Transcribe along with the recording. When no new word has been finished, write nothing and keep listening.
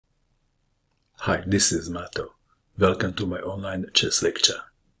Hi, this is Mato. Welcome to my online chess lecture.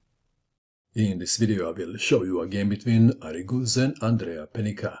 In this video I will show you a game between Ari Guz and Andrea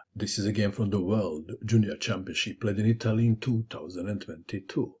Pennica. This is a game from the World Junior Championship played in Italy in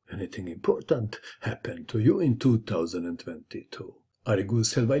 2022. Anything important happened to you in 2022? Ari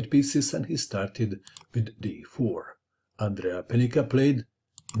Guz had white pieces and he started with d4. Andrea Pennica played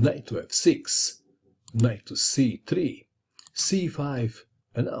knight to f6, knight to c3, c5,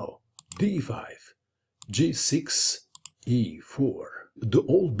 and now d5, g6, e4, the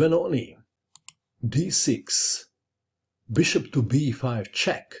old Gonone, d6, bishop to b5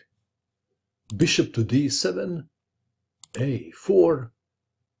 check, bishop to d7, a4,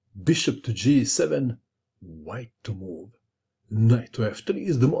 bishop to g7, white to move. Knight to f3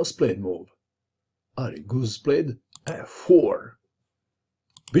 is the most played move. Ari Guz played f4.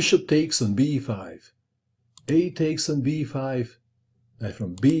 Bishop takes on b5, a takes on b5, and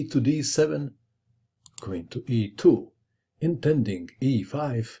from b to d7, queen to e2, intending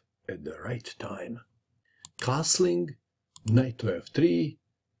e5 at the right time. Castling, knight to f3,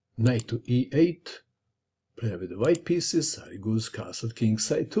 knight to e8, play with the white pieces. Ari Guz castled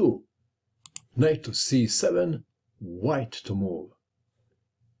kingside 2, knight to c7, white to move.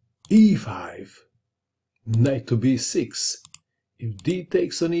 e5, knight to b6, if d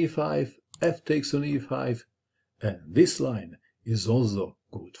takes on e5, f takes on e5, and this line is also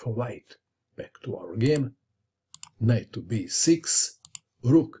good for white. Back to our game. Knight to b6,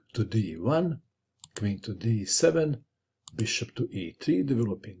 rook to d1, queen to d7, bishop to e3,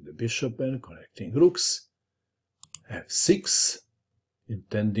 developing the bishop and connecting rooks. f6,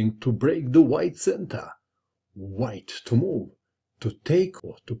 intending to break the white center. White to move, to take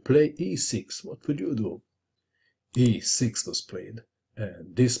or to play e6. What would you do? e6 was played,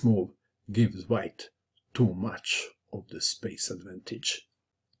 and this move gives white too much of the space advantage.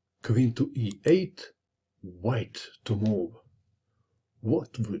 Queen to e8, white to move.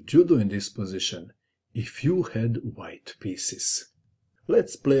 What would you do in this position if you had white pieces?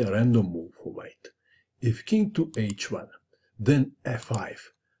 Let's play a random move for white. If king to h1, then f5,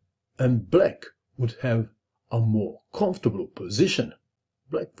 and black would have a more comfortable position.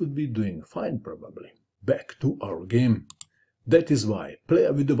 Black would be doing fine probably. Back to our game. That is why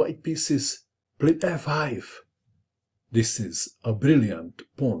player with the white pieces played f5. This is a brilliant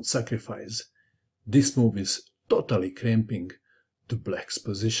pawn sacrifice. This move is totally cramping the black's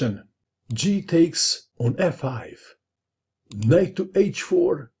position. G takes on f5. Knight to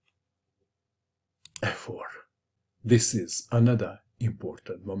h4. f4. This is another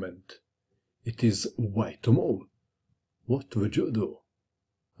important moment. It is white to move. What would you do?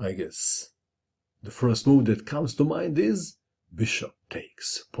 I guess the first move that comes to mind is bishop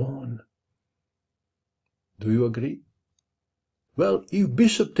takes pawn. Do you agree? Well, if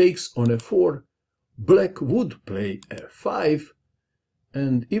bishop takes on f4, black would play f5,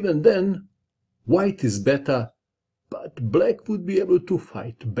 and even then, white is better, but black would be able to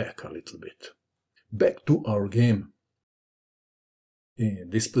fight back a little bit. Back to our game. In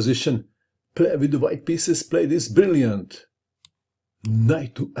this position, player with the white pieces play this brilliant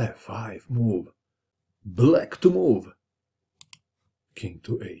knight to f5 move. Black to move. King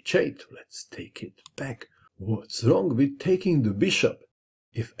to h8. Let's take it back. What's wrong with taking the bishop?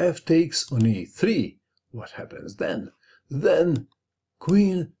 If f takes on e3, what happens then? Then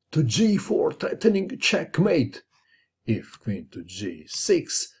queen to g4, threatening checkmate. If queen to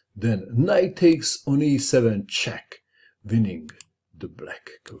g6, then knight takes on e7 check, winning the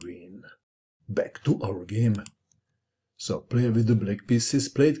black queen. Back to our game. So player with the black pieces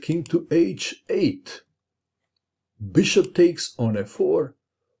played king to h8. Bishop takes on f4,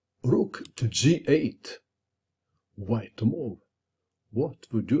 rook to g8. White to move. What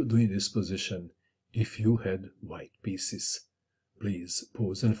would you do in this position if you had white pieces? Please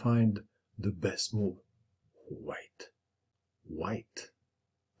pause and find the best move. White. White.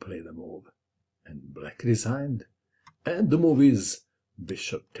 Play the move. And black resigned. And the move is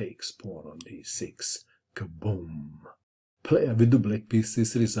bishop takes pawn on d6. Kaboom! Player with the black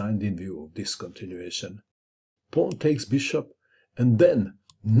pieces resigned in view of this continuation. Pawn takes bishop, and then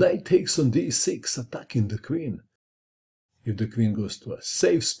knight takes on d6, attacking the queen. If the queen goes to a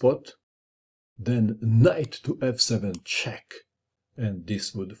safe spot, then knight to f7 check, and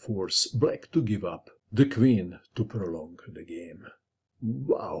this would force black to give up the queen to prolong the game.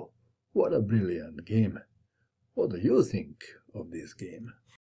 Wow, what a brilliant game! What do you think of this game?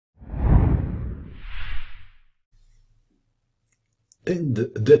 And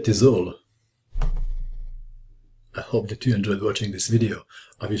that is all. I hope that you enjoyed watching this video.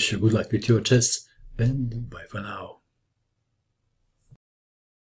 I wish you good luck with your chess, and bye for now.